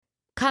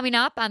Coming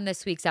up on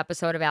this week's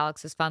episode of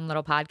Alex's Fun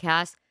Little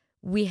Podcast,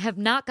 we have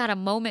not got a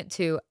moment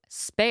to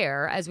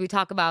spare as we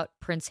talk about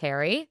Prince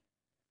Harry,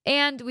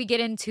 and we get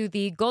into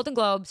the Golden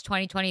Globes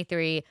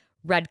 2023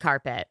 red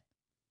carpet,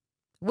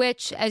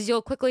 which, as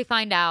you'll quickly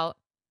find out,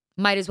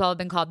 might as well have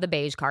been called the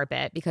beige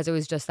carpet because it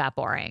was just that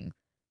boring.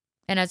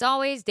 And as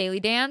always, daily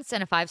dance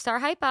and a 5-star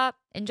hype up.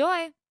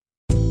 Enjoy.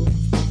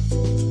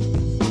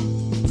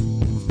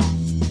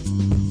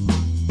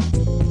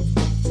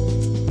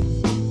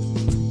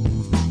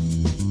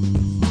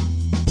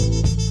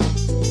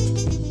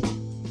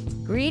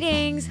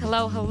 Greetings,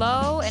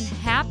 hello, and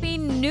Happy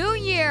New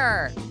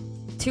Year!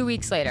 2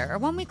 weeks later, or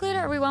 1 week later?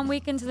 Are we 1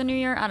 week into the new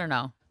year? I don't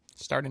know.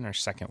 Starting our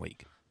second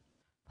week.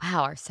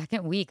 Wow, our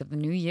second week of the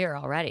new year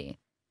already.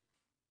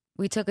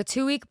 We took a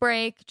 2-week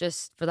break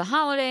just for the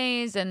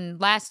holidays, and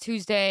last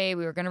Tuesday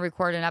we were going to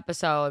record an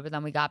episode, but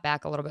then we got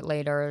back a little bit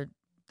later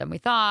than we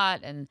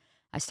thought, and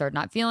I started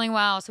not feeling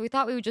well, so we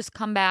thought we would just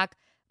come back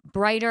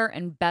brighter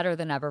and better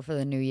than ever for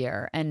the new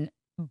year. And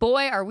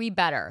boy, are we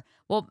better.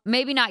 Well,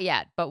 maybe not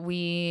yet, but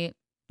we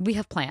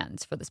have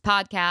plans for this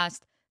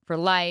podcast, for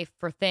life,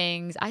 for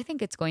things. I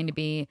think it's going to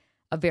be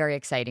a very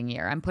exciting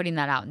year. I'm putting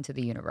that out into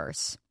the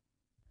universe.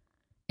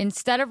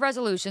 Instead of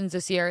resolutions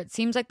this year, it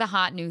seems like the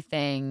hot new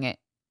thing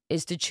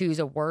is to choose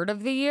a word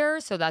of the year.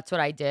 So that's what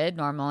I did.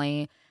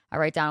 Normally, I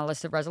write down a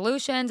list of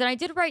resolutions, and I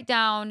did write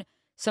down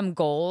some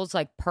goals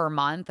like per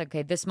month.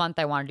 Okay, this month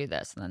I want to do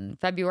this, and then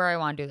February I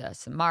want to do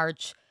this, and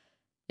March,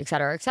 et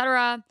cetera, et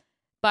cetera.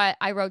 But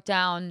I wrote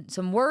down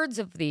some words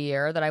of the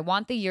year that I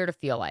want the year to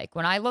feel like.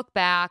 When I look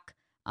back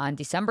on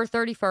December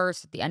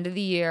 31st, at the end of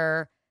the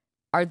year,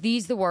 are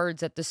these the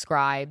words that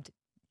described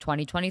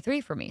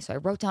 2023 for me? So I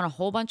wrote down a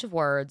whole bunch of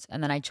words,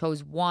 and then I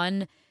chose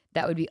one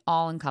that would be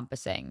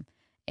all-encompassing.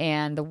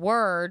 And the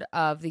word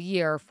of the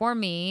year for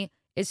me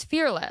is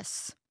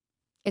fearless.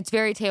 It's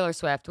very Taylor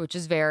Swift, which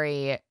is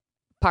very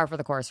par for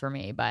the course for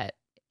me, but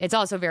it's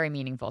also very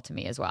meaningful to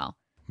me as well.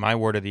 My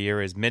word of the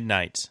year is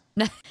midnight.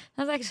 That's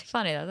actually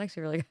funny. That was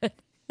actually really good.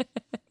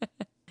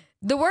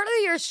 The word of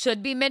the year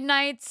should be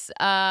Midnights.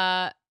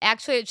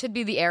 Actually, it should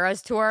be the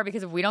Eras Tour,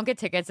 because if we don't get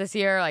tickets this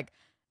year, like,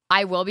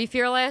 I will be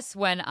fearless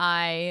when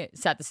I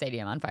set the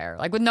stadium on fire.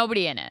 Like, with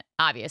nobody in it,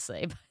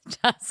 obviously.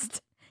 But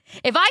just,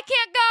 if I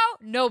can't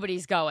go,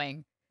 nobody's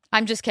going.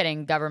 I'm just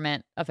kidding,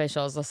 government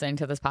officials listening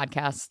to this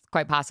podcast.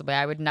 Quite possibly,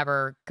 I would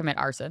never commit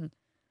arson.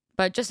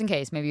 But just in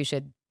case, maybe you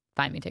should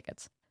find me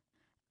tickets.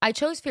 I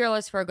chose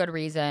fearless for a good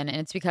reason, and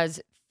it's because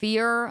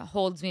fear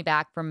holds me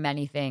back from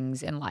many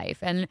things in life.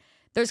 And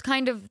there's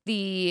kind of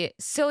the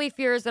silly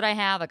fears that I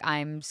have, like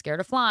I'm scared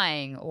of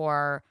flying,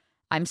 or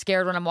I'm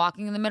scared when I'm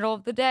walking in the middle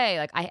of the day.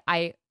 Like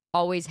I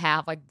always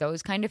have like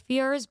those kind of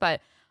fears, but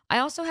I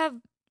also have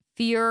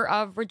fear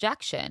of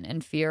rejection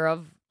and fear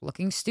of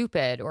looking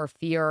stupid, or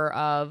fear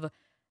of,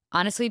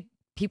 honestly,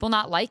 people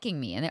not liking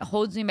me. And it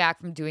holds me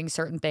back from doing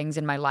certain things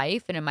in my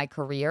life and in my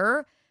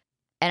career.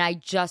 And I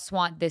just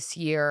want this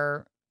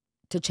year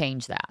to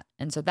change that.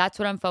 And so that's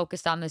what I'm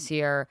focused on this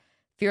year.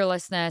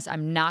 Fearlessness.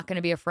 I'm not going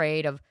to be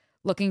afraid of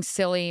looking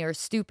silly or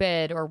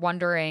stupid or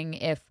wondering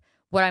if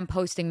what I'm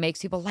posting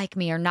makes people like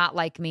me or not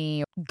like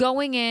me.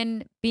 Going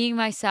in, being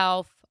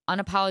myself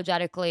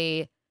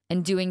unapologetically,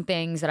 and doing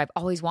things that I've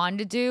always wanted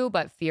to do,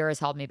 but fear has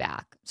held me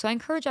back. So I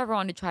encourage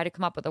everyone to try to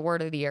come up with a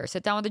word of the year.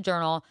 Sit down with a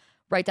journal,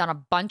 write down a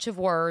bunch of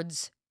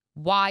words,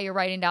 why you're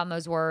writing down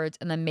those words,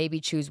 and then maybe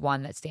choose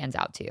one that stands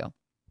out to you.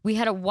 We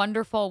had a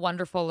wonderful,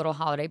 wonderful little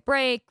holiday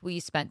break.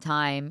 We spent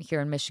time here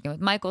in Michigan with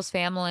Michael's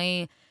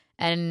family,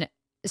 and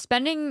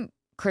spending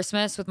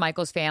Christmas with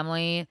Michael's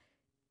family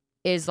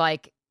is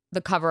like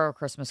the cover of a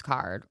Christmas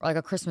card, or like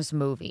a Christmas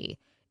movie.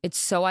 It's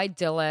so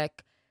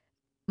idyllic.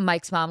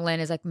 Mike's mom, Lynn,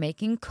 is like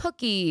making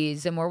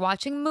cookies, and we're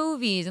watching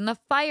movies, and the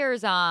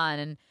fire's on,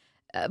 and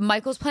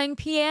Michael's playing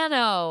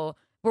piano.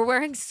 We're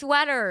wearing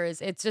sweaters.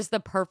 It's just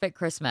the perfect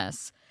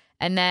Christmas.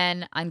 And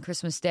then on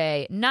Christmas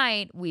Day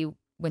night, we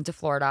went to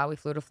Florida. We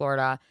flew to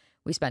Florida.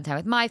 We spent time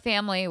with my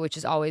family, which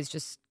is always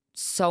just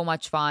so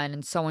much fun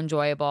and so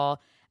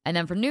enjoyable. And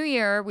then for New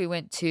Year, we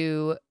went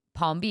to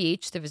Palm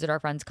Beach to visit our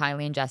friends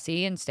Kylie and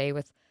Jesse and stay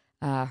with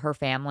her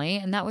family.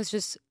 And that was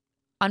just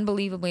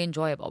unbelievably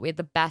enjoyable. We had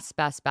the best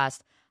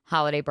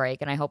holiday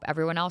break, and I hope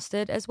everyone else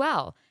did as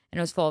well. And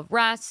it was full of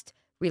rest,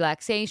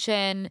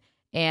 relaxation,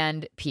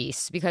 and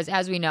peace. Because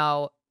as we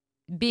know,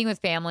 being with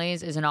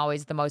families isn't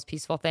always the most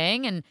peaceful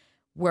thing. And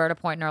we're at a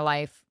point in our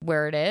life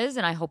where it is,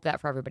 and I hope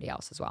that for everybody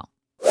else as well.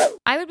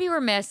 I would be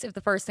remiss if the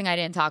first thing I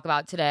didn't talk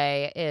about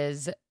today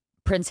is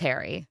Prince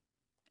Harry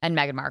and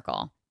Meghan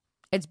Markle.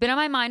 It's been on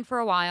my mind for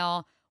a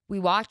while. We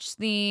watched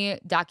the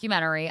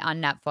documentary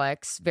on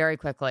Netflix very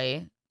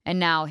quickly, and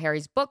now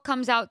Harry's book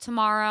comes out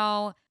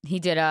tomorrow. He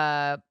did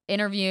a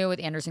interview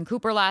with Anderson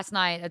Cooper last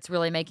night that's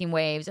really making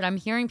waves, and I'm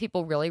hearing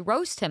people really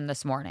roast him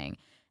this morning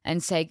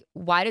and say,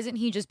 why doesn't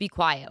he just be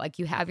quiet? Like,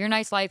 you have your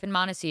nice life in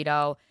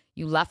Montecito.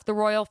 You left the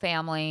royal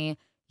family.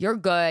 You're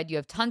good. You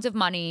have tons of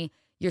money.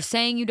 You're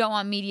saying you don't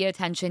want media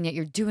attention, yet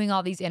you're doing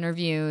all these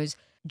interviews.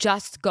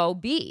 Just go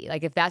be.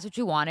 Like, if that's what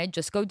you wanted,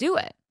 just go do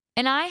it.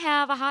 And I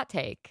have a hot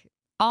take.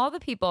 All the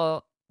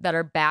people that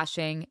are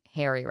bashing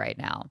Harry right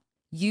now.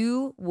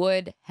 You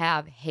would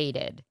have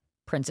hated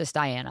Princess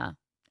Diana.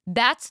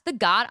 That's the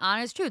God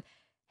honest truth.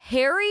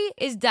 Harry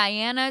is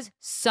Diana's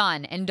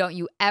son, and don't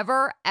you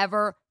ever,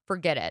 ever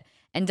forget it.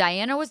 And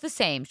Diana was the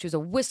same. She was a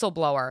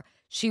whistleblower.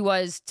 She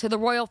was, to the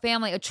royal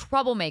family, a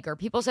troublemaker.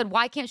 People said,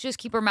 why can't she just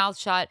keep her mouth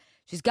shut?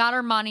 She's got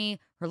her money.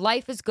 Her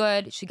life is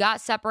good. She got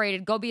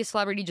separated. Go be a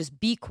celebrity. Just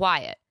be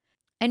quiet.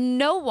 And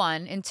no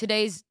one in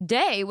today's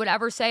day would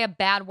ever say a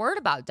bad word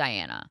about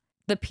Diana.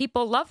 The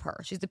people love her.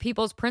 She's the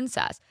people's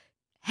princess.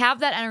 Have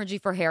that energy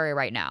for Harry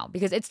right now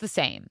because it's the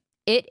same.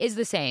 It is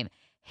the same.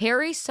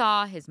 Harry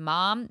saw his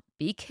mom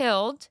be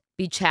killed,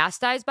 be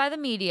chastised by the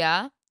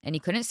media, and he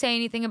couldn't say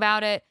anything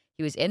about it.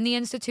 He was in the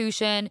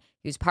institution.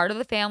 He was part of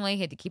the family.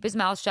 He had to keep his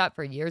mouth shut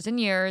for years and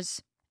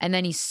years. And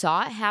then he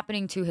saw it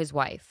happening to his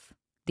wife.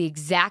 The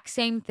exact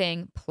same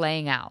thing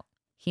playing out.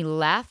 He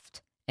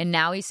left, and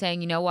now he's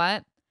saying, you know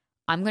what?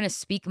 I'm going to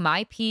speak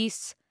my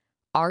piece,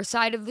 our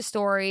side of the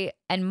story.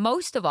 And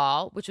most of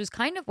all, which was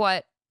kind of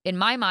what, in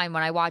my mind,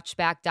 when I watched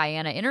back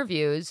Diana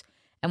interviews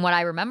and what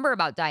I remember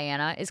about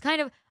Diana is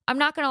kind of, I'm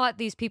not going to let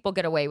these people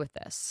get away with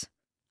this.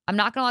 I'm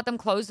not going to let them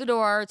close the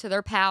door to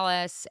their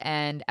palace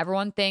and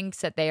everyone thinks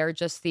that they are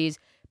just these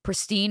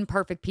pristine,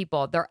 perfect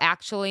people. They're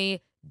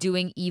actually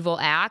doing evil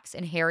acts,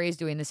 and Harry is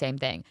doing the same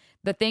thing.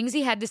 The things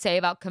he had to say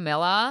about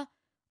Camilla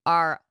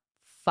are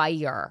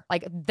fire.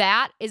 Like,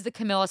 that is the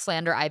Camilla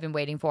slander I've been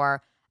waiting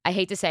for. I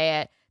hate to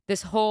say it.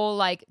 This whole,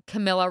 like,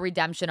 Camilla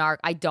redemption arc,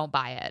 I don't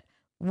buy it.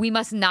 We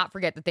must not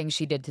forget the things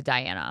she did to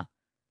Diana.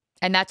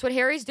 And that's what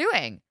Harry's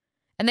doing.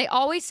 And they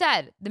always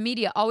said, the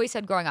media always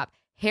said growing up,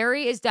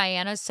 Harry is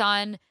Diana's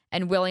son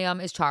and William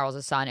is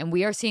Charles's son. And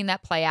we are seeing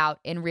that play out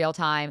in real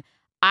time.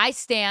 I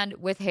stand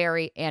with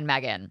Harry and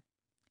Meghan.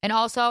 And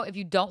also, if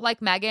you don't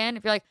like Meghan,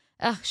 if you're like,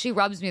 ugh, she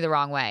rubs me the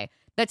wrong way,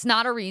 that's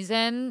not a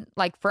reason,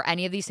 like, for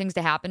any of these things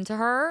to happen to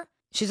her.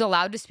 She's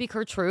allowed to speak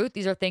her truth.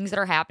 These are things that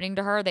are happening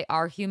to her. They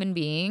are human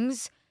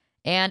beings.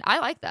 And I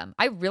like them.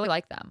 I really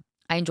like them.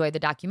 I enjoyed the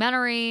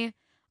documentary.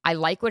 I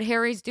like what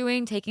Harry's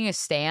doing, taking a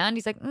stand.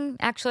 He's like,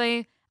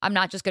 actually, I'm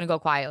not just going to go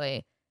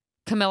quietly.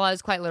 Camilla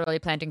is quite literally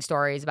planting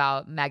stories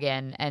about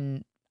Meghan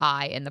and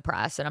I in the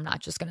press, and I'm not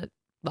just going to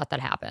let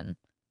that happen.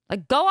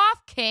 Like, go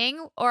off,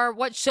 king, or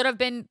what should have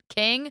been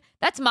king.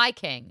 That's my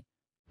king.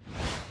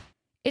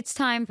 It's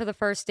time for the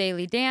first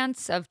daily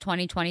dance of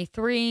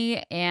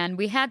 2023, and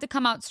we had to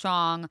come out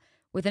strong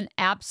with an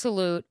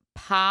absolute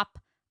pop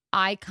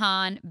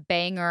icon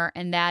banger,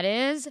 and that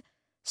is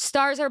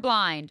Stars Are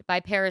Blind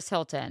by Paris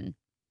Hilton.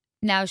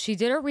 Now, she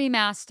did a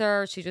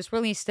remaster. She just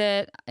released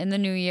it in the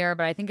new year,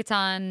 but I think it's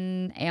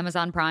on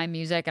Amazon Prime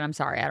Music, and I'm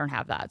sorry, I don't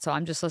have that. So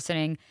I'm just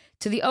listening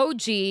to the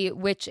OG,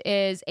 which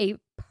is a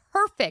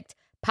perfect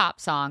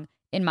pop song,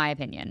 in my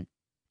opinion.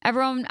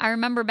 Everyone, I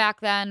remember back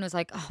then, was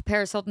like, oh,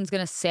 Paris Hilton's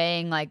going to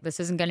sing, like, this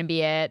isn't going to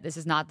be it. This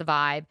is not the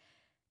vibe.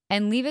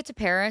 And leave it to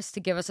Paris to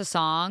give us a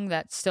song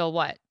that's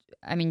still,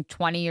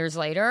 20 years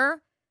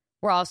later,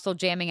 we're all still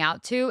jamming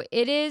out to.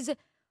 It is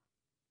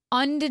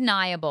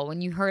undeniable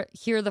when you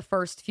hear the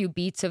first few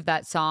beats of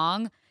that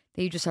song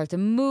that you just start to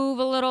move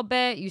a little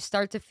bit. You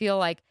start to feel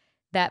like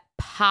that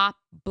pop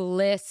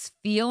bliss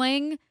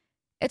feeling.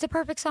 It's a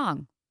perfect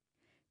song.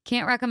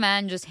 Can't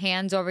recommend. Just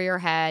hands over your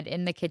head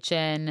in the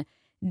kitchen,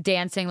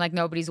 dancing like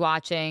nobody's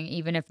watching,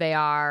 even if they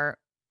are,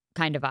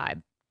 kind of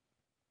vibe.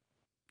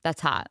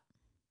 That's hot.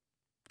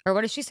 Or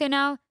what does she say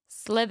now?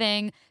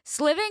 Sliving.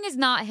 Sliving is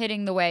not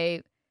hitting the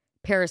way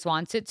Paris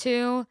wants it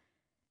to.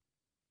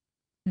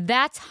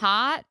 That's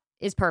hot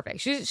is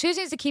perfect. She just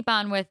needs to keep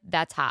on with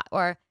that's hot.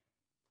 Or,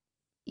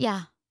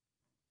 yeah,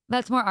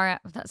 that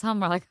sounds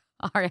more like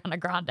Ariana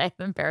Grande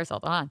than Paris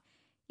Hilton.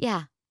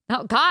 Yeah.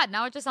 No, God,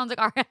 now it just sounds like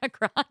Ariana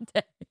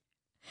Grande.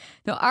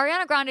 No,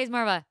 Ariana Grande is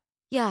more of a,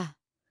 yeah.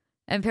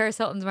 And Paris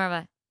Hilton's more of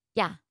a,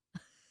 yeah.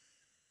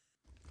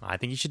 I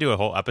think you should do a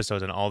whole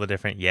episode on all the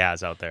different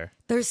yeahs out there.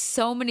 There's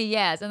so many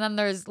yeahs. And then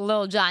there's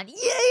Lil Jon.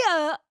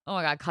 Yeah. Oh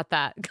my God, cut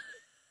that.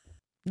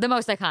 The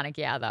most iconic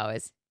yeah, though,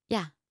 is,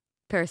 yeah,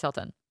 Paris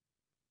Hilton.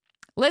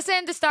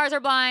 Listen to Stars Are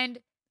Blind,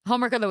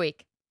 homework of the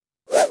week.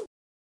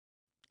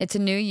 It's a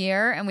new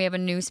year and we have a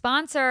new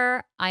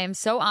sponsor. I am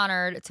so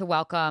honored to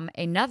welcome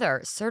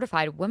another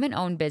certified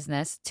women-owned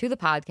business to the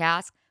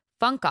podcast,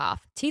 Funk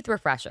Off Teeth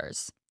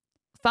Refreshers.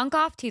 Funk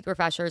Off Teeth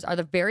Refreshers are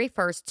the very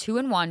first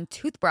 2-in-1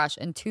 toothbrush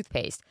and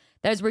toothpaste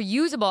that is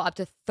reusable up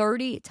to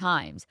 30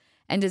 times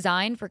and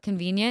designed for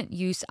convenient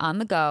use on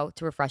the go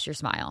to refresh your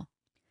smile.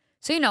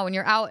 So, when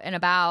you're out and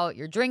about,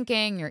 you're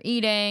drinking, you're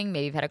eating,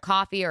 maybe you've had a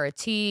coffee or a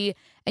tea,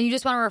 and you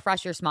just want to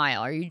refresh your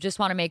smile, or you just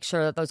want to make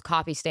sure that those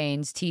coffee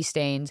stains, tea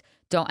stains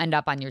don't end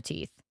up on your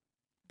teeth.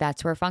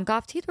 That's where Funk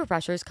Off Teeth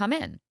Refreshers come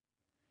in.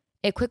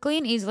 It quickly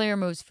and easily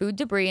removes food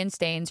debris and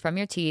stains from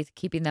your teeth,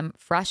 keeping them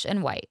fresh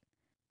and white.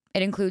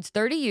 It includes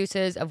 30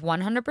 uses of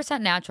 100%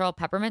 natural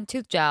peppermint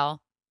tooth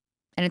gel,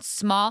 and it's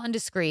small and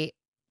discreet,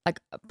 like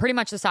pretty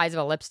much the size of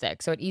a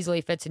lipstick, so it easily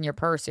fits in your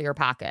purse or your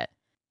pocket.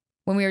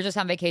 When we were just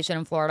on vacation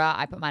in Florida,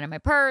 I put mine in my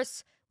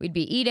purse. We'd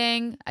be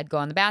eating. I'd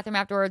go in the bathroom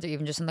afterwards or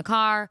even just in the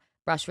car,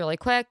 brush really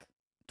quick,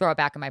 throw it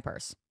back in my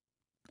purse.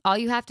 All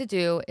you have to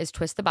do is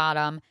twist the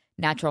bottom.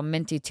 Natural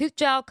minty tooth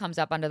gel comes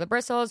up under the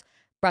bristles.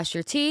 Brush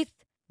your teeth,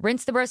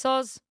 rinse the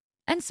bristles,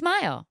 and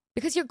smile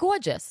because you're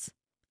gorgeous.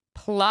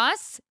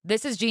 Plus,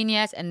 this is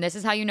genius, and this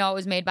is how you know it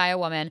was made by a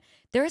woman.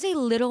 There is a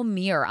little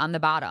mirror on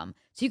the bottom,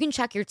 so you can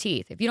check your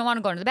teeth. If you don't want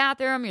to go into the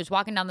bathroom, you're just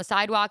walking down the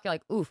sidewalk, you're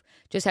like, oof,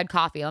 just had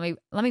coffee.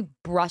 Let me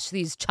brush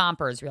these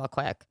chompers real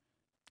quick.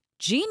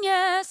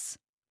 Genius.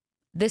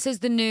 This is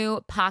the new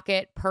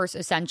pocket purse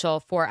essential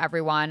for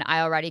everyone.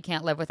 I already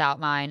can't live without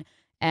mine,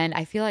 and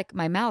I feel like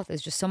my mouth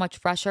is just so much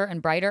fresher and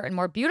brighter and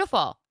more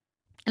beautiful.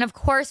 And of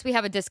course, we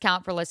have a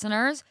discount for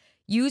listeners.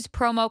 Use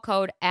promo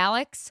code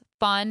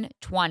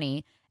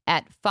AlexFun20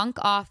 at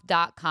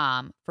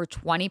funkoff.com for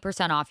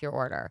 20% off your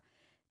order.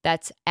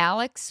 That's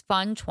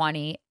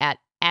AlexFun20 at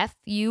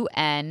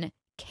FUNKKOFF.com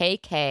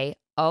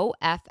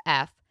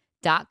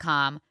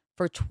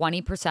for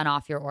 20%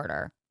 off your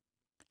order.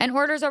 And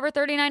orders over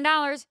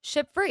 $39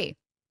 ship free.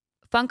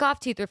 Funk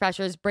Off teeth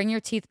refreshers bring your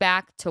teeth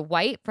back to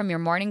white from your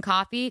morning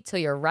coffee till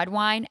your red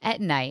wine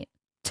at night.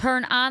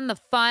 Turn on the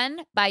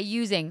fun by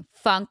using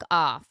Funk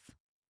Off.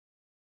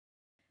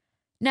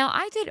 Now,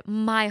 I did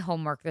my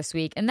homework this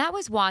week, and that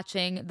was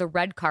watching the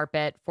red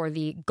carpet for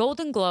the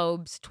Golden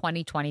Globes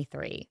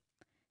 2023.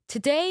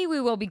 Today,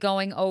 we will be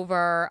going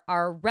over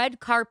our red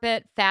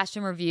carpet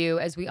fashion review,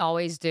 as we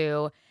always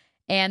do.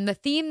 And the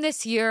theme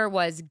this year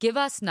was Give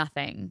Us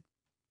Nothing.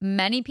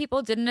 Many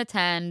people didn't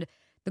attend.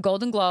 The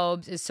Golden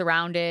Globes is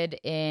surrounded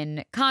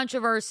in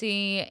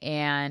controversy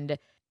and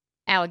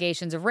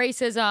allegations of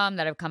racism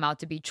that have come out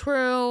to be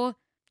true.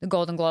 The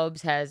Golden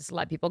Globes has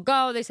let people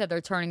go. They said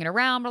they're turning it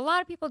around, but a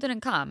lot of people didn't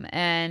come.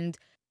 And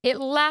it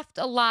left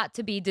a lot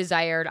to be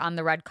desired on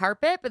the red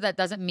carpet, but that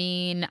doesn't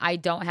mean I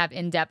don't have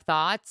in-depth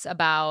thoughts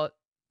about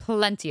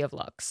plenty of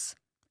looks.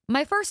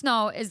 My first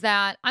note is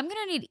that I'm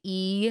going to need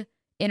E!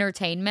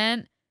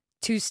 Entertainment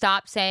to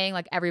stop saying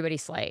like everybody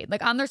slayed.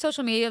 Like on their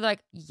social media, they're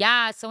like,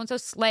 yeah, so-and-so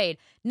slayed.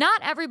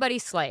 Not everybody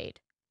slayed.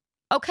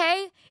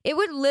 Okay? It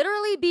would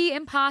literally be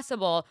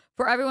impossible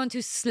for everyone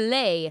to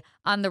slay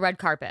on the red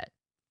carpet.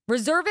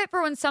 Reserve it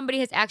for when somebody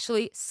has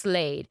actually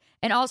slayed.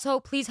 And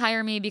also, please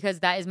hire me because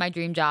that is my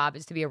dream job,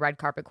 is to be a red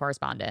carpet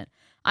correspondent.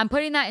 I'm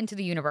putting that into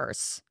the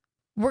universe.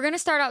 We're going to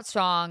start out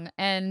strong.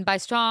 And by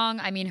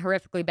strong, I mean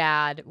horrifically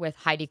bad, with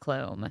Heidi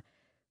Klum,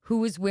 who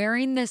was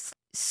wearing this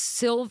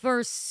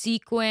silver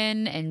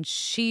sequin and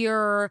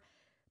sheer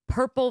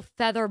purple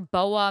feather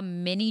boa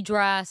mini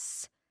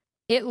dress.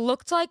 It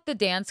looked like the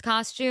dance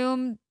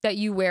costume that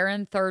you wear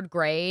in third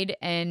grade,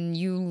 and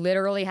you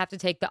literally have to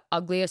take the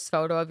ugliest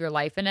photo of your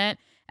life in it,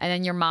 and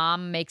then your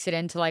mom makes it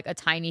into like a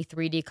tiny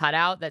 3D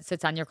cutout that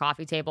sits on your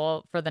coffee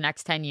table for the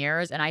next 10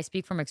 years, and I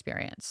speak from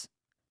experience.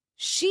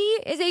 She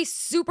is a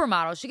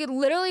supermodel. She could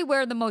literally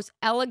wear the most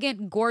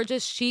elegant,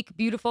 gorgeous, chic,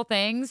 beautiful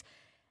things,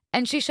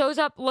 and she shows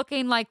up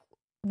looking like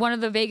one of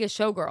the Vegas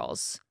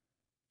showgirls,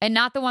 and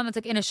not the one that's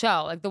like in a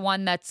show, like the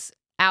one that's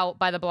out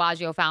by the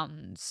Bellagio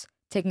fountains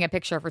taking a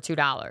picture for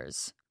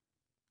 $2.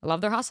 I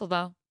love their hustle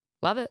though.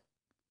 Love it.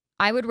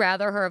 I would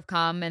rather her have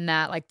come in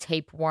that like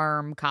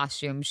tapeworm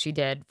costume she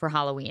did for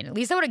Halloween. At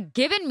least that would have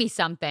given me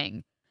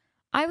something.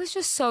 I was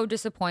just so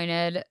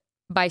disappointed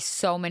by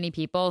so many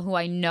people who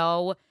I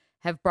know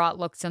have brought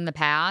looks in the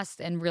past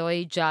and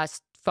really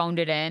just phoned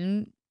it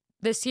in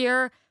this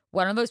year.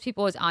 One of those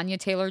people was Anya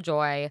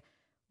Taylor-Joy.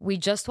 We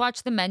just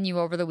watched The Menu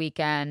over the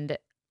weekend.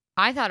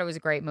 I thought it was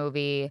a great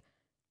movie.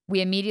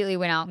 We immediately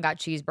went out and got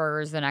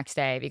cheeseburgers the next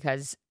day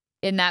because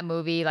in that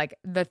movie, like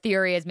the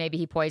theory is maybe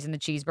he poisoned the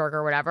cheeseburger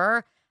or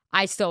whatever.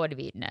 I still would have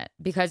eaten it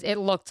because it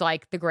looked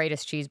like the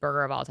greatest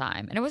cheeseburger of all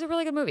time. And it was a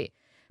really good movie.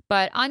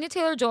 But Anya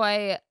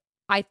Taylor-Joy,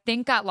 I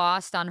think, got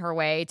lost on her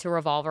way to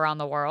Revolve Around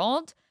the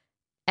World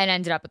and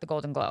ended up at the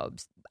Golden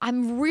Globes.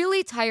 I'm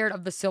really tired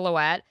of the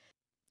silhouette.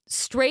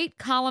 Straight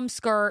column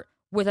skirt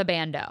with a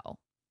bandeau.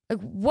 Like,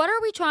 what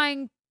are we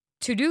trying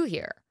to do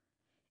here?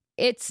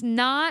 It's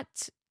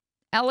not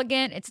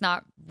elegant. It's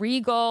not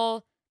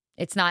regal.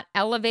 It's not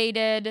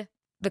elevated.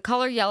 The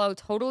color yellow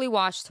totally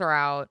washed her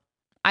out.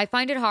 I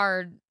find it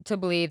hard to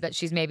believe that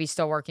she's maybe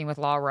still working with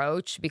Law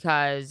Roach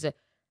because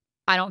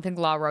I don't think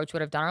Law Roach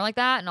would have done her like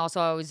that. And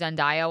also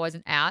Zendaya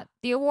wasn't at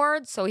the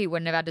awards, so he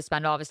wouldn't have had to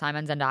spend all of his time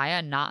on Zendaya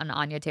and not on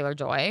Anya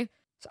Taylor-Joy.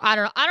 So I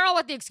don't know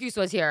what the excuse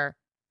was here.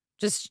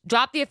 Just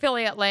drop the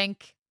affiliate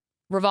link.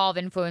 Revolve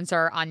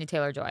influencer Anya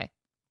Taylor-Joy.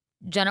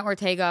 Jenna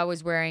Ortega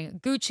was wearing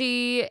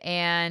Gucci,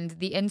 and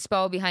the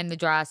inspo behind the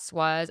dress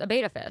was a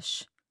betta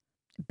fish.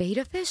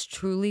 Betta fish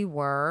truly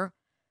were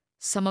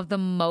some of the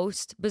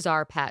most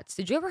bizarre pets.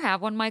 Did you ever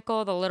have one,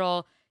 Michael? The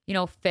little,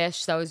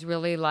 fish that was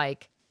really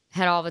like,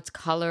 had all of its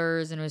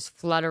colors and it was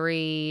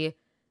fluttery,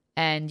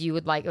 and you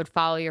would it would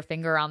follow your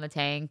finger around the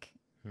tank.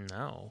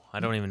 No, I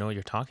don't even know what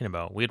you're talking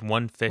about. We had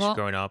one fish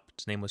growing up.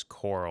 Its name was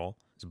Coral.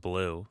 It's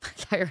blue. I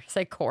thought you were going to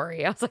say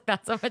Corey. I was like,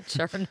 that's a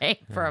mature name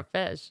for a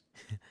fish.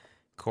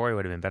 Corey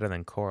would have been better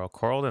than Coral.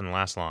 Coral didn't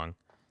last long.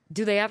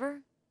 Do they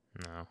ever?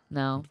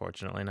 No.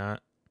 Unfortunately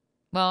not.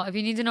 Well, if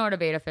you need to know what a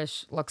betta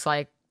fish looks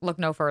like, look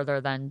no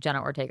further than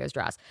Jenna Ortega's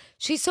dress.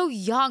 She's so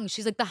young.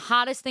 She's like the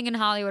hottest thing in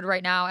Hollywood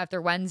right now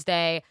after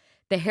Wednesday.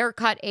 The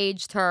haircut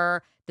aged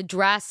her. The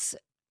dress,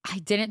 I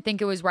didn't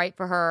think it was right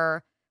for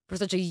her, for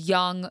such a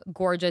young,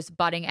 gorgeous,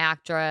 budding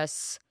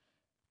actress.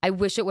 I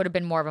wish it would have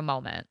been more of a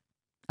moment.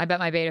 I bet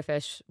my beta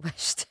fish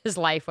wished his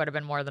life would have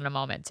been more than a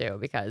moment too,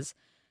 because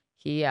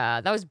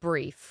that was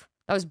brief.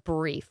 That was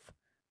brief.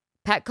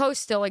 Petco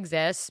still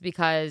exists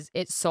because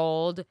it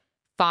sold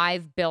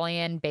 5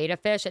 billion beta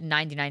fish at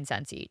 99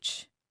 cents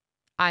each.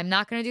 I'm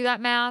not going to do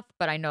that math,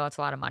 but I know that's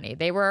a lot of money.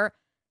 They were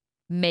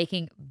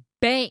making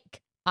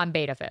bank on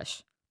beta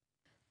fish.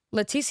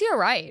 Leticia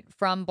Wright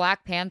from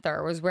Black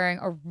Panther was wearing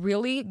a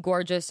really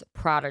gorgeous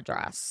Prada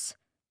dress.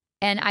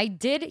 And I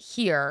did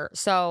hear,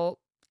 so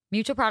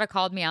Mutual Prada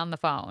called me on the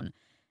phone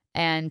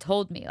and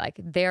told me like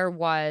there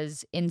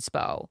was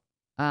inspo,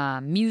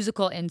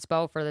 musical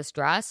inspo for this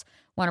dress,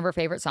 one of her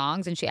favorite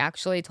songs. And she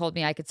actually told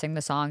me I could sing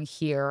the song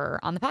here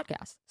on the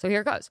podcast. So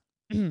here it goes.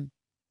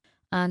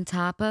 On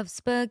top of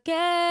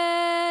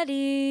spaghetti,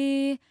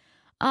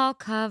 all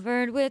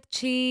covered with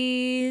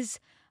cheese,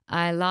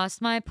 I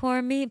lost my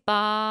poor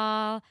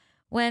meatball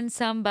when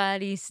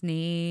somebody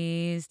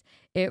sneezed.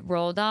 It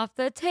rolled off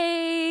the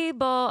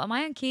table. Am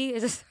I on key?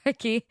 Is this the right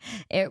key?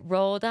 It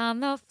rolled on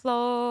the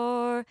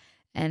floor.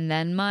 And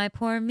then my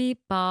poor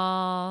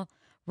meatball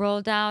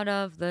rolled out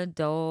of the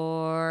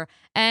door.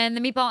 And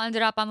the meatball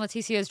ended up on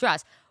Leticia's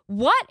dress.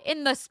 What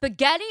in the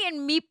spaghetti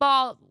and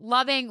meatball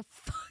loving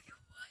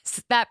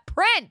was that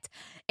print?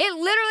 It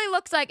literally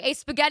looks like a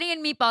spaghetti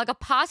and meatball, like a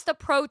pasta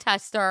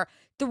protester,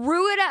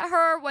 threw it at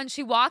her when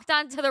she walked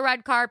onto the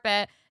red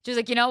carpet. She was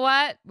like, you know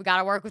what? We got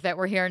to work with it.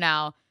 We're here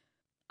now.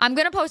 I'm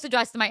going to post a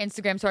dress to my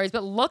Instagram stories,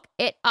 but look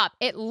it up.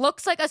 It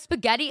looks like a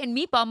spaghetti and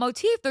meatball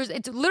motif.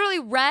 It's literally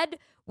red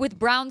with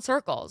brown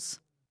circles.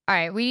 All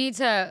right, we need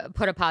to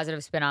put a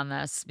positive spin on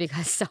this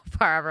because so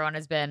far everyone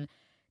has been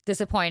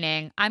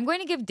disappointing. I'm going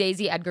to give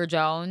Daisy Edgar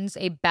Jones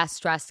a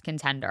best dressed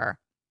contender.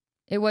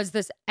 It was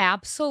this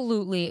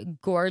absolutely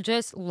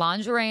gorgeous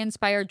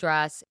lingerie-inspired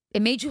dress.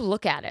 It made you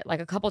look at it like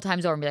a couple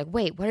times over and be like,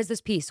 wait, what is this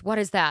piece? What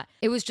is that?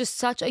 It was just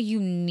such a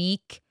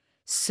unique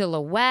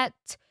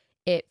silhouette.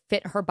 It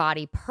fit her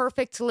body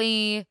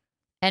perfectly.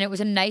 And it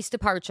was a nice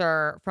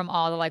departure from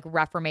all the like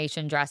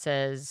Reformation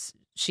dresses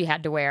she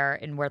had to wear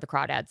in Where the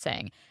Crawdads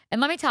Sing.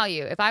 And let me tell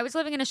you, if I was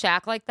living in a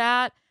shack like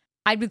that,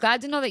 I'd be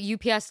glad to know that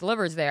UPS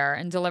delivers there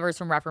and delivers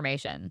from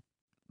Reformation.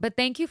 But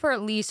thank you for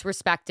at least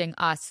respecting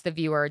us, the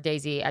viewer,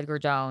 Daisy Edgar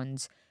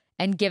Jones,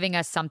 and giving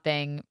us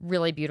something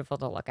really beautiful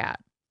to look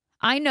at.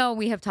 I know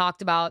we have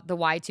talked about the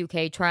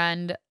Y2K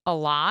trend a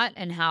lot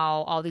and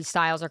how all these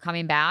styles are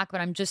coming back,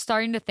 but I'm just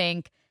starting to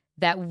think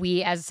that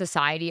we as a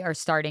society are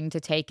starting to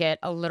take it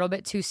a little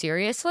bit too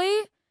seriously.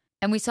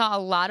 And we saw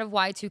a lot of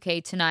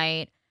Y2K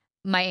tonight.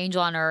 My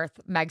angel on earth,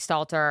 Meg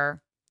Stalter.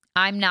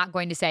 I'm not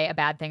going to say a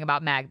bad thing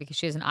about Meg because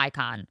she is an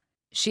icon.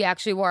 She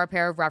actually wore a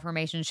pair of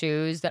Reformation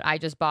shoes that I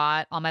just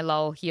bought on my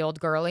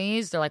low-heeled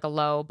girlies. They're like a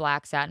low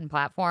black satin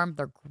platform.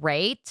 They're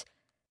great.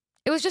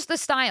 It was just the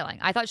styling.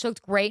 I thought she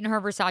looked great in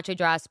her Versace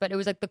dress, but it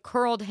was like the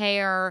curled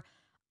hair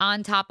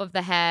on top of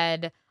the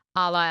head,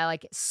 a la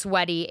like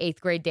sweaty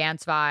 8th grade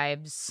dance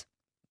vibes.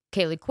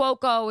 Kaylee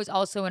Cuoco was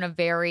also in a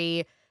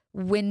very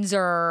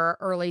Windsor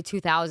early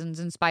 2000s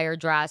inspired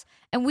dress.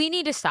 And we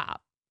need to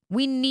stop.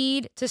 We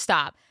need to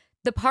stop.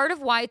 The part of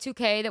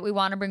Y2K that we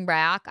want to bring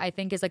back, I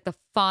think, is like the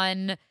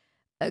fun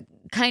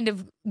kind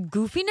of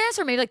goofiness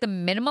or maybe like the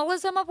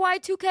minimalism of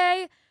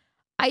Y2K.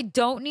 I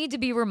don't need to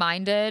be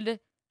reminded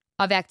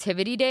of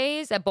activity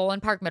days at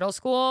Boland Park Middle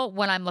School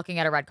when I'm looking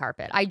at a red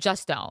carpet. I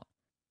just don't.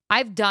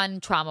 I've done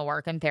trauma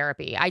work and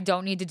therapy. I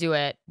don't need to do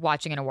it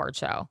watching an award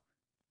show.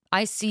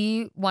 I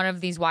see one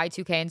of these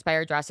Y2K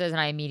inspired dresses and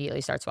I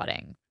immediately start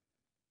sweating.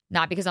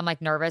 Not because I'm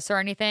like nervous or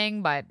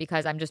anything, but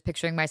because I'm just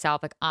picturing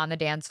myself like on the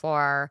dance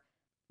floor,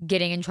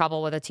 getting in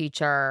trouble with a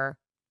teacher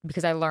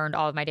because I learned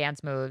all of my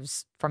dance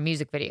moves from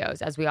music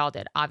videos, as we all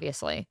did,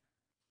 obviously.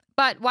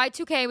 But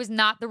Y2K was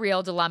not the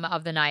real dilemma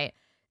of the night.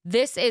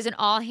 This is an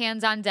all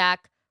hands on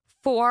deck,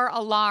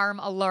 4-alarm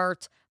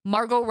alert.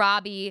 Margot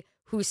Robbie,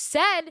 who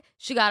said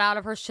she got out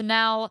of her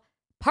Chanel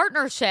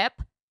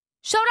partnership,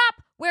 showed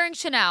up wearing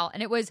Chanel,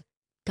 and it was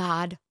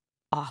god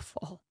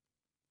awful.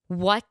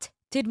 What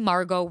did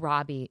Margot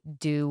Robbie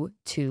do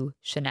to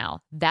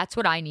Chanel? That's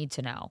what I need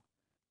to know.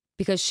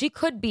 Because she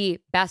could be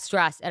best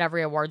dressed at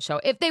every award show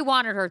if they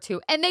wanted her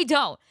to, and they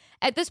don't.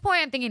 At this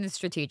point, I'm thinking it's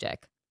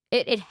strategic.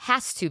 It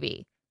has to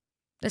be.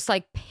 This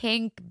like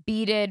pink,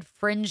 beaded,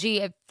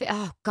 fringy,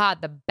 oh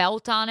God, the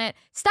belt on it.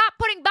 Stop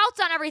putting belts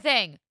on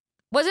everything.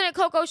 Wasn't it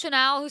Coco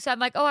Chanel who said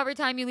like, oh, every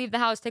time you leave the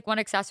house, take one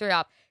accessory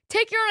off.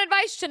 Take your own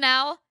advice,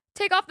 Chanel.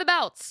 Take off the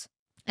belts.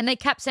 And they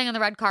kept saying on the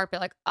red carpet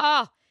like,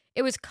 oh,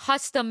 it was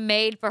custom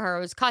made for her.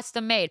 It was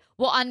custom made.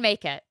 Well,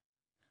 unmake it.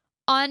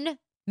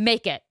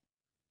 Unmake it.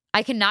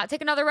 I cannot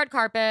take another red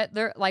carpet.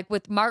 They're like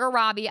with Margot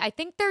Robbie. I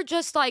think they're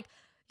just like,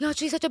 you know,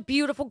 she's such a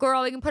beautiful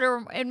girl. We can put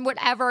her in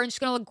whatever and she's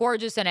going to look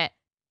gorgeous in it.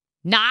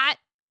 Not.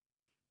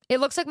 It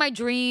looks like my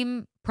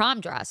dream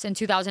prom dress in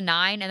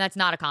 2009, and that's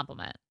not a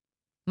compliment.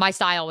 My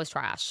style was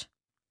trash.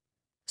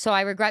 So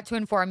I regret to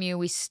inform you,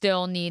 we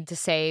still need to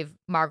save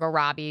Margot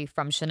Robbie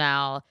from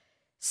Chanel.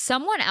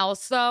 Someone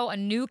else, though, a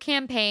new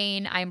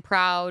campaign I'm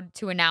proud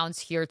to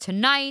announce here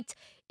tonight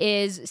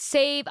is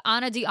Save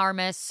Ana de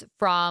Armas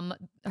from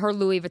her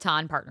Louis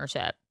Vuitton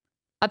partnership.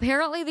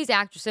 Apparently, these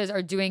actresses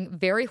are doing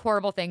very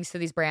horrible things to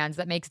these brands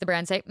that makes the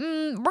brand say, we're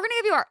going to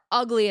give you our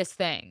ugliest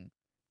thing.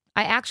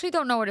 I actually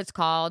don't know what it's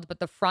called,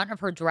 but the front of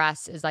her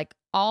dress is like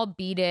all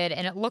beaded,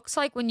 and it looks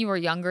like when you were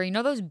younger, you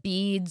know those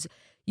beads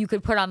you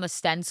could put on the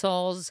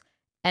stencils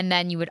and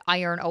then you would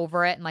iron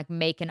over it and like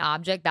make an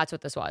object? That's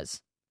what this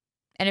was.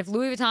 And if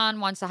Louis Vuitton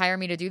wants to hire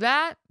me to do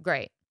that,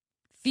 great.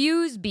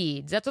 Fuse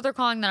beads. That's what they're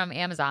calling them on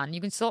Amazon. You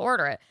can still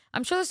order it.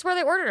 I'm sure this is where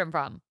they ordered them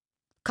from.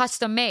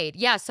 Custom made.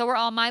 Yeah, so were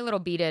all my little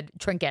beaded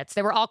trinkets.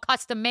 They were all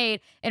custom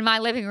made in my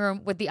living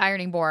room with the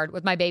ironing board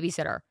with my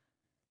babysitter.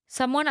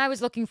 Someone I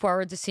was looking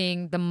forward to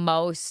seeing the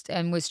most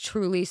and was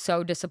truly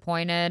so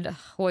disappointed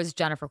was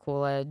Jennifer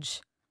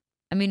Coolidge.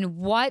 I mean,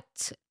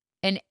 what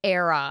an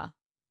era,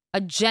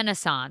 a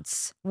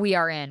genaissance we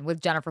are in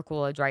with Jennifer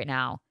Coolidge right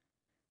now.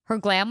 Her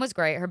glam was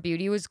great. Her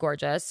beauty was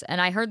gorgeous. And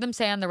I heard them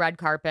say on the red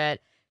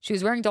carpet, she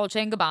was wearing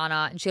Dolce &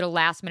 Gabbana and she had a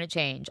last minute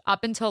change.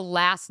 Up until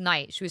last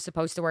night, she was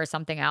supposed to wear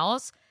something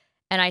else.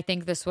 And I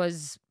think this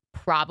was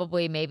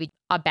probably maybe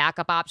a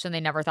backup option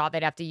they never thought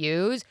they'd have to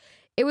use.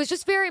 It was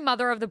just very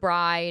Mother of the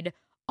Bride,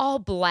 all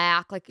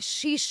black. Like,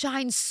 she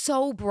shines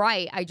so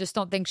bright. I just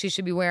don't think she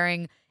should be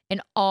wearing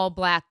an all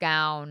black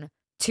gown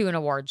to an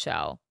award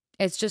show.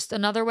 It's just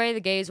another way the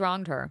gays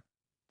wronged her.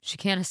 She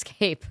can't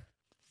escape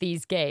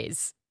these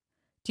gays.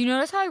 Do you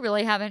notice how I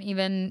really haven't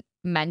even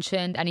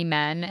mentioned any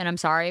men? And I'm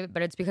sorry,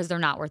 but it's because they're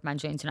not worth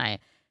mentioning tonight.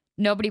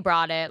 Nobody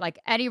brought it. Like,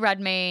 Eddie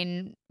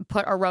Redmayne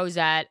put a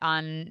rosette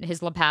on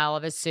his lapel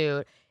of his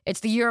suit. It's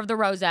the year of the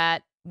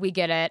rosette. We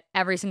get it.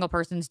 Every single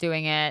person's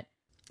doing it.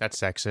 That's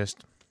sexist.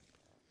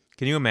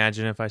 Can you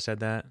imagine if I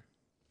said that?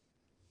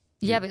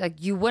 Yeah, but like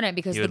you wouldn't,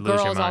 because the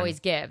girls always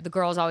give. The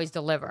girls always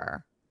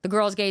deliver. The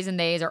girls, gays, and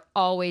theys are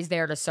always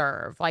there to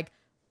serve. Like,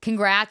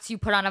 congrats, you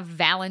put on a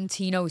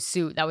Valentino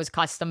suit that was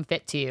custom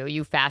fit to you,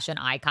 you fashion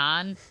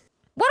icon.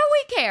 What do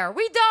we care?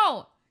 We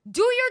don't.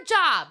 Do your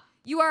job.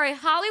 You are a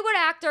Hollywood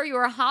actor. You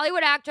are a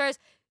Hollywood actress.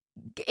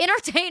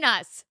 Entertain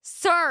us.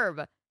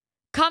 Serve.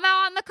 Come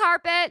out on the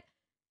carpet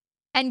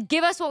and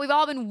give us what we've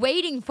all been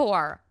waiting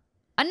for.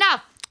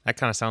 Enough. That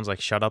kind of sounds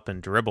like shut up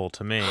and dribble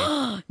to me.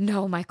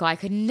 No, Michael, I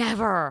could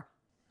never.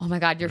 Oh my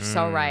God, you're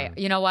so right.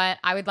 You know what?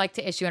 I would like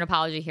to issue an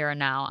apology here and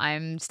now.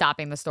 I'm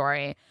stopping the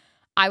story.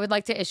 I would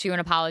like to issue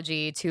an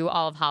apology to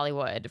all of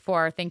Hollywood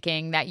for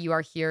thinking that you are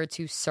here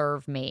to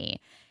serve me.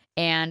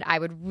 And I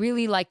would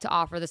really like to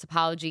offer this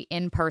apology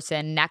in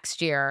person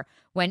next year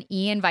when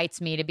E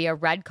invites me to be a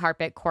red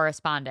carpet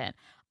correspondent.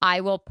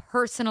 I will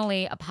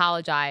personally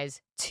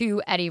apologize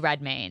to Eddie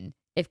Redmayne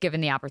if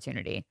given the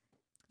opportunity.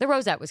 The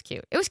rosette was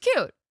cute. It was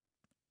cute.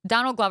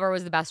 Donald Glover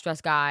was the best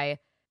dressed guy.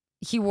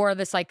 He wore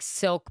this like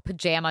silk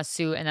pajama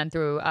suit and then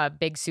threw a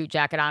big suit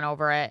jacket on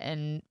over it.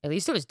 And at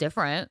least it was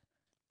different.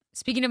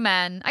 Speaking of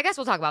men, I guess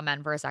we'll talk about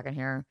men for a second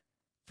here.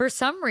 For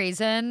some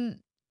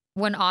reason,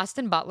 when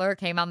Austin Butler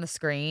came on the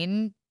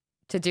screen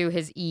to do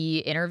his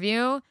E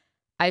interview,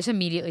 I just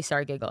immediately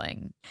started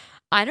giggling.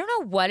 I don't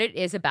know what it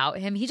is about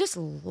him. He just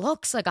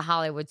looks like a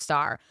Hollywood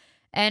star.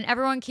 And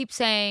everyone keeps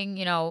saying,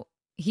 you know,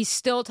 he's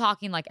still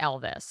talking like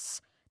Elvis.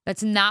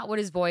 That's not what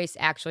his voice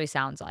actually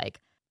sounds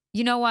like.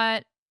 You know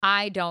what?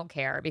 I don't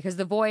care, because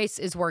the voice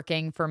is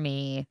working for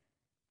me,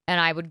 and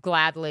I would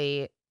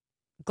gladly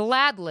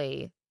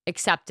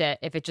accept it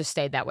if it just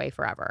stayed that way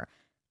forever.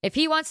 If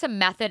he wants to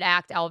method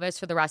act Elvis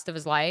for the rest of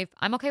his life,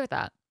 I'm okay with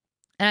that.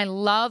 And I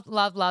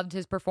loved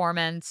his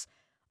performance.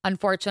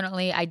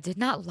 Unfortunately, I did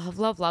not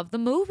love the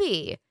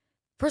movie.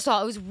 First of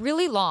all, it was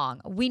really long.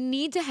 We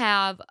need to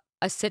have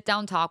a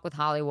sit-down talk with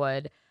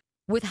Hollywood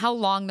with how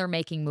long they're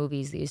making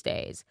movies these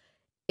days.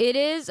 It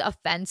is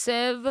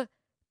offensive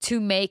to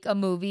make a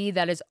movie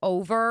that is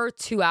over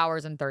 2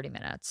 hours and 30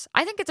 minutes.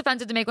 I think it's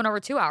offensive to make one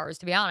over 2 hours,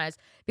 to be honest,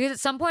 because at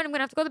some point I'm going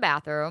to have to go to the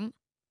bathroom.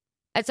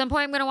 At some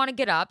point I'm going to want to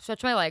get up,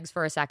 stretch my legs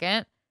for a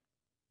second.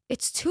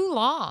 It's too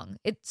long.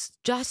 It's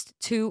just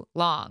too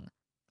long.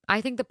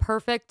 I think the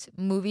perfect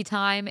movie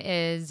time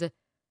is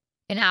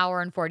an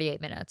hour and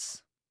 48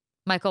 minutes.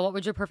 Michael, what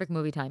would your perfect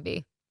movie time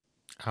be?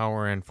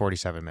 Hour and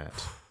 47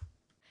 minutes.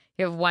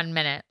 You have 1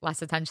 minute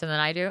less attention than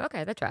I do?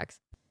 Okay, that tracks.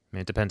 I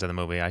mean, it depends on the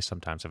movie. I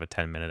sometimes have a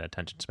 10-minute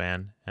attention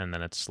span, and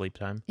then it's sleep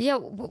time. Yeah.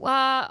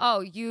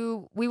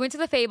 We went to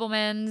the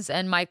Fabelmans,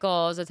 and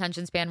Michael's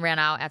attention span ran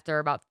out after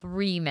about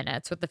 3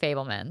 minutes with the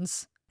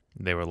Fabelmans.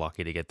 They were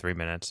lucky to get 3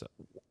 minutes.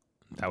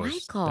 That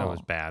was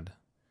bad.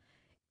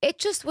 It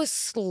just was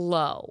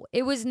slow.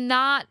 It was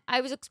not. I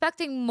was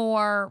expecting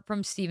more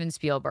from Steven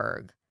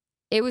Spielberg.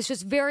 It was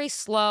just very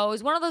slow. It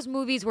was one of those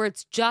movies where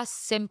it's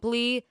just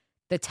simply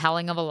the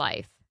telling of a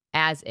life,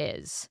 as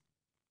is.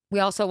 We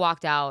also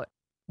walked out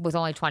with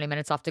only 20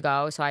 minutes left to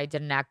go, so I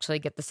didn't actually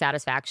get the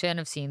satisfaction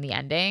of seeing the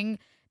ending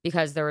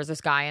because there was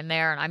this guy in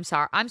there, and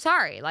I'm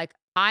sorry. Like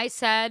I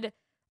said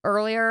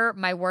earlier,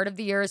 my word of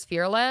the year is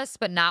fearless,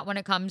 but not when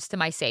it comes to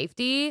my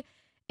safety.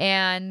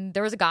 And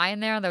there was a guy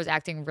in there that was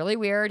acting really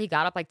weird. He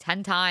got up like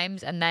 10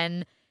 times, and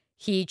then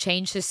he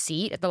changed his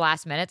seat at the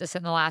last minute to sit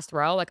in the last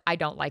row. Like, I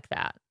don't like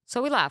that.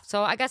 So we left.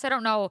 So I guess I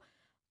don't know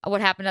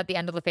what happened at the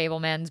end of The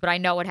Fabelmans, but I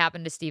know what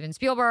happened to Steven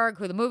Spielberg,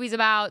 who the movie's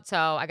about. So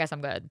I guess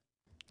I'm good.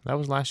 That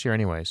was last year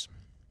anyways.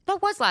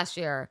 That was last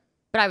year,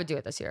 but I would do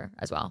it this year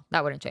as well.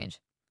 That wouldn't change.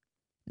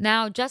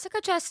 Now,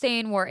 Jessica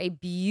Chastain wore a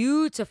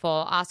beautiful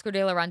Oscar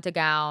de la Renta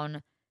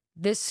gown.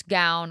 This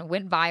gown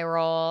went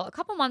viral a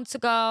couple months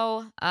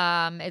ago.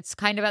 It's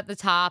kind of at the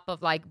top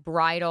of like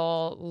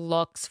bridal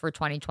looks for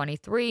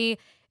 2023.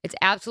 It's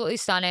absolutely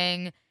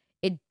stunning.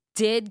 It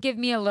did give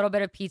me a little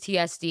bit of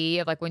PTSD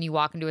of like when you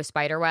walk into a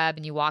spider web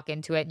and you walk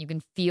into it and you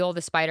can feel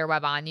the spider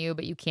web on you,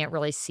 but you can't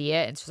really see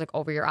it. It's just like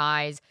over your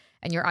eyes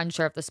and you're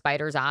unsure if the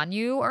spider's on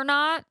you or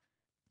not.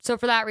 So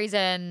for that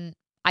reason,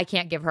 I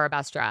can't give her a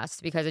best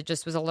dressed because it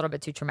just was a little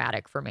bit too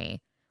traumatic for me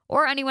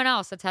or anyone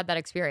else that's had that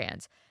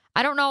experience.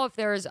 I don't know if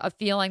there's a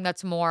feeling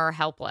that's more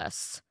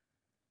helpless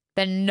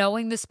than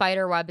knowing the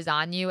spider web is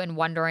on you and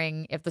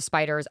wondering if the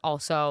spider is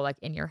also like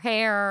in your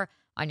hair,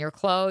 on your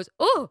clothes.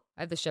 Ooh,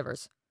 I have the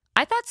shivers.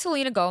 I thought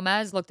Selena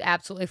Gomez looked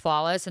absolutely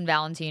flawless in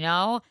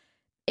Valentino.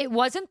 It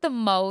wasn't the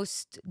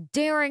most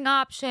daring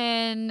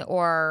option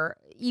or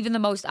even the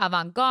most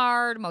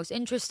avant-garde, most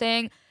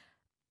interesting.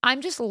 I'm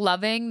just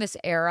loving this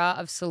era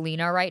of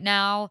Selena right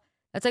now.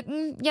 It's like,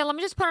 yeah, let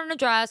me just put on a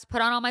dress,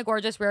 put on all my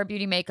gorgeous Rare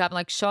Beauty makeup, and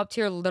like show up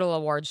to your little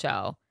award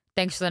show.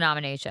 Thanks for the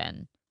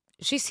nomination.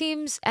 She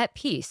seems at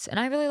peace, and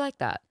I really like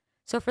that.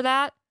 So for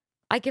that,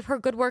 I give her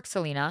good work,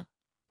 Selena.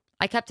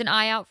 I kept an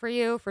eye out for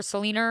you, for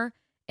Selena,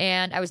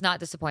 and I was not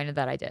disappointed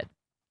that I did.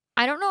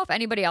 I don't know if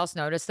anybody else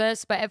noticed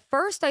this, but at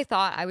first I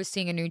thought I was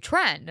seeing a new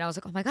trend. And I was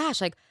like, oh my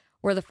gosh, like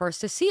we're the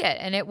first to see it.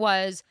 And it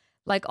was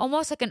like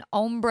almost like an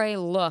ombre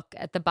look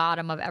at the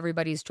bottom of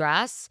everybody's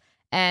dress.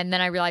 And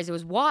then I realized it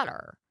was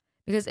water.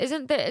 Because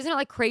isn't it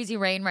like crazy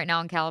rain right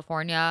now in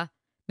California?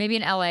 Maybe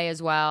in LA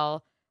as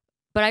well.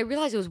 But I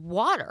realized it was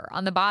water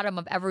on the bottom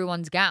of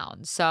everyone's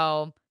gown.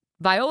 So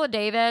Viola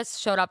Davis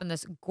showed up in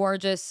this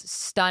gorgeous,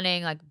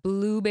 stunning, like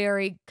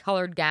blueberry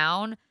colored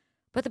gown,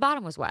 but the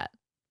bottom was wet.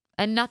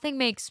 And nothing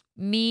makes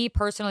me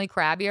personally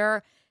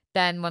crabbier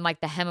than when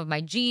like the hem of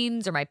my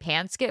jeans or my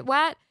pants get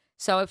wet.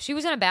 So if she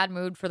was in a bad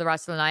mood for the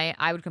rest of the night,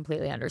 I would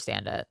completely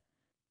understand it.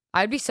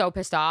 I'd be so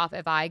pissed off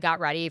if I got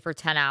ready for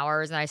 10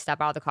 hours and I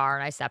step out of the car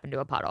and I step into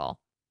a puddle.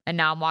 And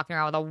now I'm walking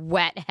around with a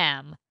wet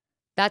hem.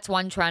 That's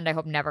one trend I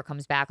hope never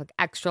comes back, like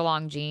extra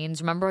long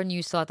jeans. Remember when you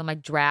used to let them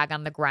like drag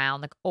on the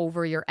ground, like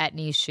over your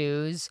Etnies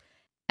shoes,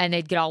 and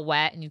they'd get all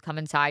wet and you'd come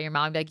inside, your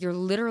mom would be like, you're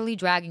literally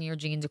dragging your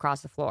jeans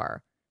across the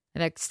floor.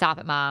 And like, stop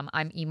it, mom.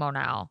 I'm emo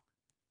now.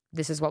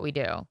 This is what we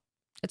do.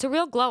 It's a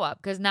real glow up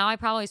because now I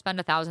probably spend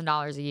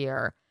 $1,000 a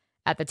year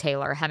at the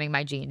tailor hemming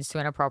my jeans to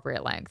an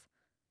appropriate length.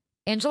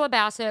 Angela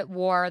Bassett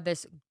wore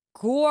this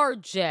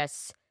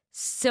gorgeous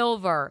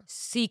silver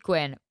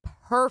sequin,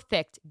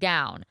 perfect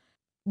gown,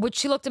 which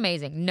she looked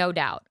amazing, no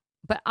doubt.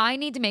 But I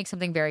need to make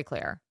something very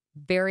clear.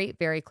 Very,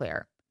 very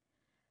clear.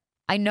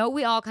 I know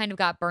we all kind of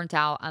got burnt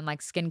out on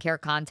like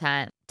skincare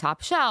content,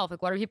 top shelf,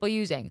 like what are people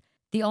using?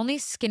 The only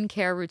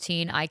skincare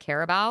routine I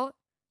care about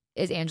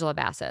is Angela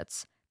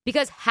Bassett's.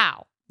 Because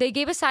how? They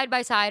gave a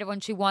side-by-side of when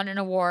she won an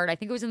award, I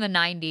think it was in the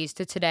 90s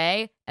to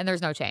today, and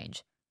there's no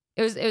change.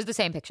 It was the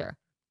same picture.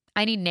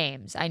 I need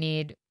names. I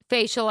need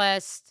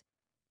facialists,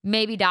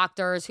 maybe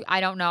doctors.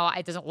 I don't know.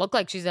 It doesn't look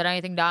like she's had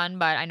anything done,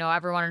 but I know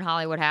everyone in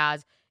Hollywood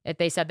has. If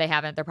they said they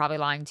haven't, they're probably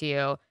lying to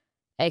you.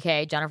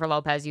 AKA Jennifer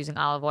Lopez using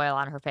olive oil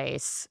on her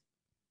face.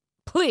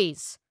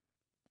 Please.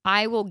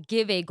 I will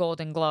give a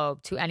Golden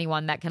Globe to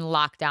anyone that can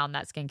lock down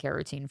that skincare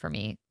routine for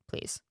me,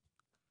 please.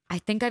 I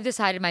think I've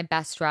decided my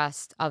best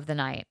dressed of the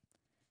night,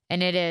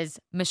 and it is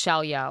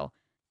Michelle Yeoh.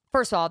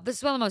 First of all, this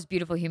is one of the most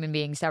beautiful human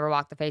beings to ever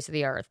walk the face of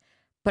the earth.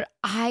 But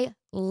I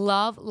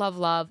love, love,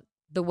 love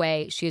the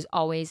way she is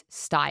always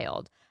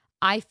styled.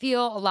 I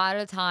feel a lot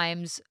of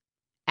times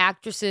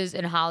actresses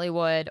in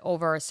Hollywood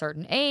over a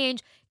certain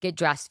age get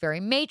dressed very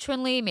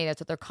matronly. Maybe that's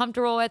what they're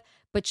comfortable with.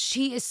 But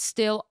she is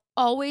still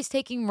always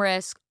taking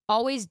risks,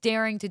 always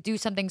daring to do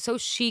something so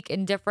chic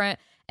and different.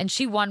 And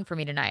she won for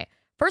me tonight.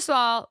 First of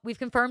all, we've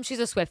confirmed she's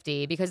a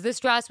Swiftie because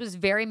this dress was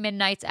very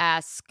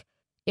Midnights-esque.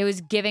 It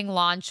was giving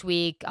launch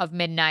week of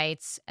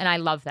Midnights. And I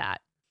love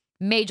that.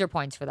 Major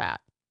points for that.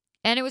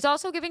 And it was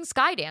also giving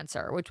Sky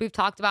Dancer, which we've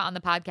talked about on the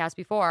podcast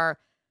before.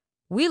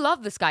 We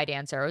love the Sky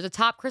Dancer. It was a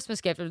top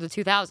Christmas gift of the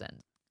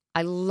 2000s.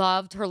 I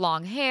loved her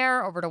long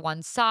hair over to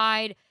one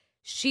side.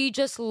 She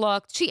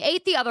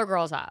ate the other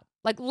girls up.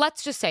 Like,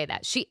 let's just say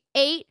that. She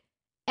ate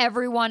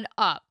everyone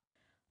up.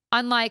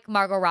 Unlike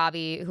Margot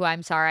Robbie, who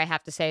I'm sorry I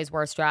have to say is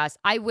worst dressed,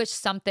 I wish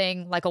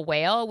something like a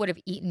whale would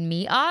have eaten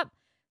me up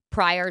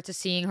prior to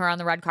seeing her on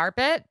the red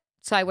carpet,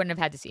 so I wouldn't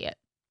have had to see it.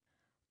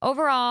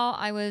 Overall,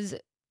 I was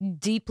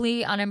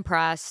deeply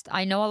unimpressed.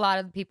 I know a lot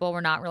of the people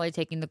were not really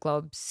taking the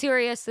Globe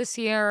serious this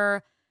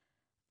year.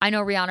 I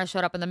know Rihanna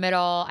showed up in the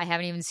middle. I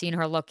haven't even seen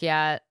her look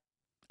yet.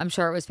 I'm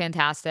sure it was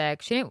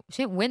fantastic. She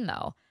didn't win,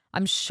 though.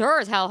 I'm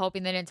sure as hell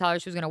hoping they didn't tell her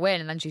she was going to win,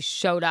 and then she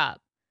showed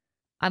up.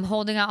 I'm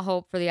holding out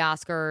hope for the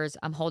Oscars.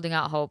 I'm holding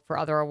out hope for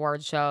other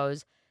award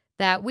shows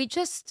that we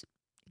just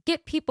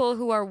get people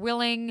who are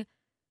willing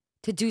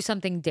to do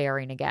something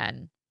daring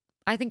again.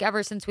 I think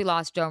ever since we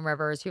lost Joan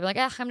Rivers, people are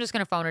like, I'm just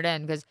going to phone it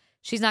in because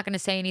she's not going to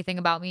say anything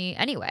about me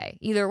anyway,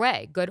 either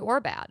way, good or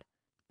bad.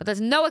 But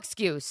there's no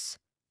excuse.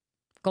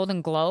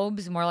 Golden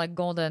Globes, more like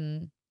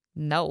golden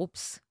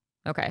nopes.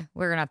 Okay,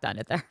 we're going to have to end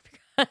it there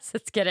because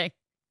it's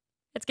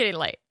getting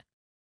late.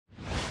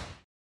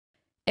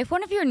 If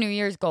one of your New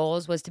Year's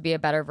goals was to be a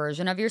better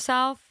version of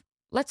yourself,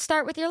 let's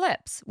start with your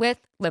lips with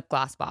Lip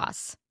Gloss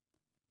Boss.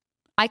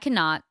 I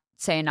cannot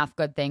say enough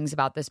good things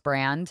about this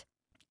brand.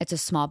 It's a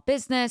small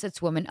business,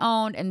 it's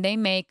women-owned, and they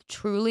make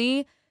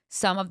truly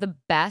some of the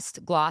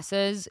best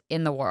glosses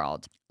in the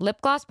world.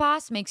 Lip Gloss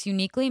Boss makes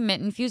uniquely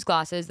mint-infused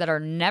glosses that are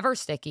never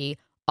sticky,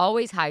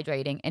 always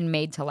hydrating, and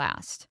made to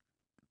last.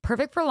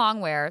 Perfect for long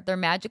wear, their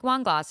Magic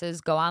Wand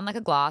glosses go on like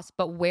a gloss,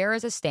 but wear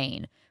as a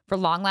stain for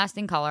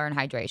long-lasting color and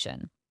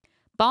hydration.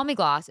 Balmy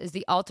Gloss is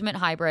the ultimate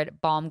hybrid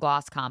balm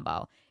gloss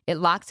combo. It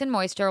locks in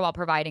moisture while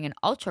providing an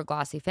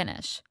ultra-glossy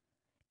finish.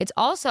 It's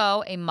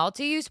also a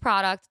multi-use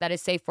product that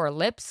is safe for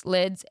lips,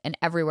 lids, and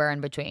everywhere in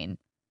between.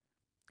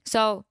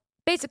 So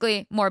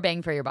basically, more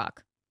bang for your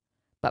buck.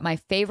 But my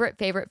favorite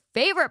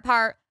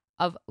part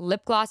of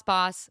Lip Gloss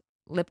Boss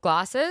lip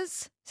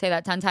glosses, say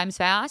that 10 times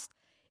fast,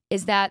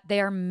 is that they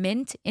are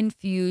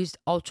mint-infused,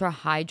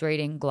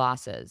 ultra-hydrating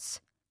glosses.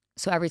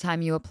 So every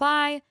time you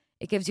apply,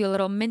 it gives you a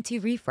little minty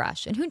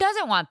refresh. And who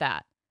doesn't want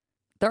that?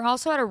 They're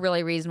also at a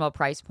really reasonable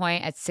price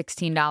point at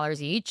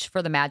 $16 each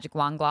for the Magic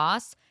Wand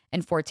Gloss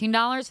and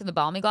 $14 for the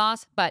Balmy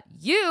Gloss. But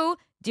you,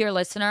 dear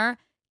listener,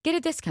 get a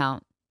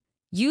discount.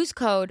 Use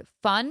code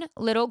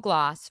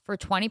FUNLITTLEGLOSS for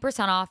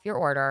 20% off your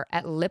order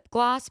at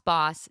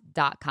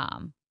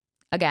lipglossboss.com.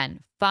 Again,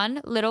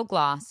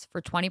 FUNLITTLEGLOSS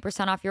for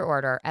 20% off your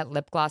order at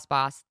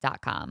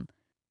lipglossboss.com.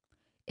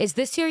 Is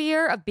this your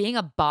year of being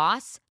a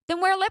boss?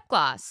 Then wear lip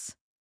gloss.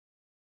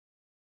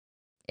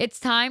 It's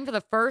time for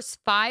the first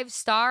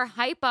 5-star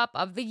hype up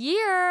of the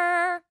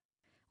year.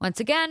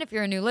 Once again, if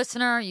you're a new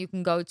listener, you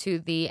can go to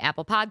the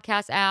Apple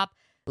Podcast app,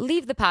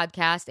 leave the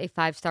podcast a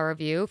 5-star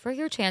review for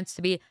your chance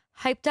to be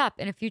hyped up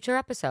in a future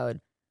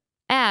episode,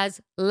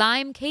 as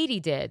Lime Katie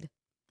did.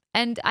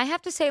 And I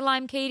have to say,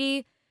 Lime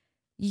Katie,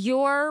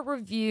 your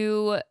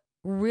review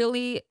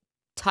really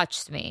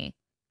touched me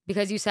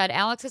because you said,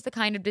 Alex is the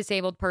kind of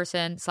disabled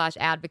person /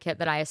 advocate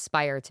that I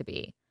aspire to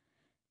be.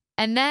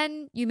 And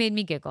then you made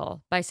me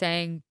giggle by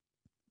saying,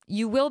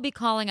 you will be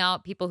calling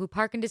out people who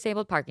park in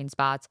disabled parking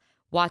spots.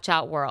 Watch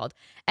out, world.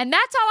 And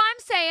that's all I'm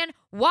saying.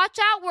 Watch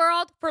out,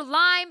 world, for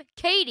Lime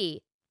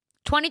Katie.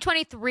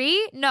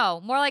 2023? No,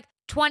 more like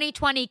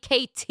 2020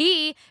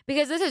 KT,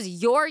 because this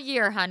is your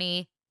year,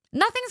 honey.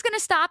 Nothing's going to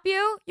stop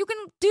you. You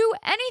can do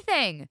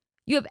anything.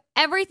 You have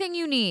everything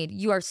you need.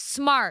 You are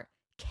smart,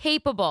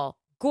 capable,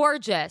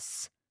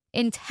 gorgeous,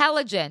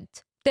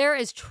 intelligent. There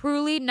is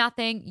truly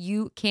nothing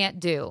you can't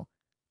do.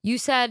 You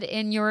said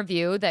in your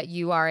review that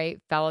you are a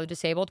fellow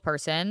disabled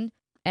person,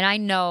 and I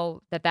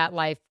know that that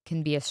life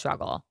can be a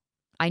struggle.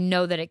 I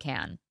know that it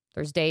can.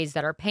 There's days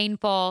that are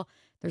painful.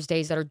 There's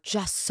days that are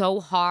just so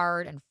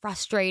hard and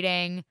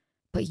frustrating,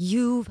 but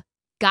you've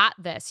got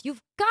this.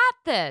 You've got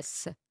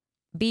this.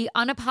 Be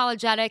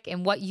unapologetic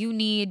in what you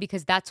need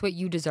because that's what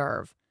you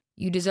deserve.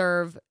 You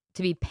deserve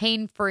to be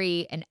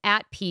pain-free and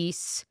at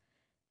peace,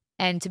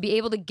 and to be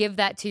able to give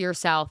that to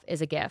yourself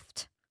is a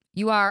gift.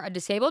 You are a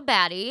disabled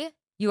baddie.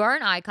 You are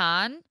an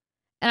icon,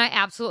 and I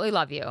absolutely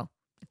love you.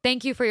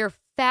 Thank you for your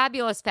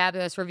fabulous,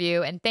 fabulous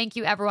review, and thank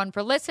you everyone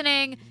for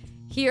listening.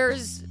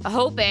 Here's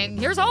hoping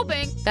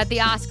that the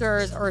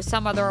Oscars or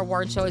some other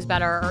award show is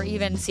better, or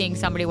even seeing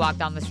somebody walk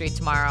down the street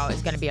tomorrow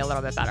is going to be a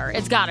little bit better.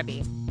 It's got to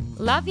be.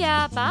 Love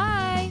ya.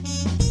 Bye.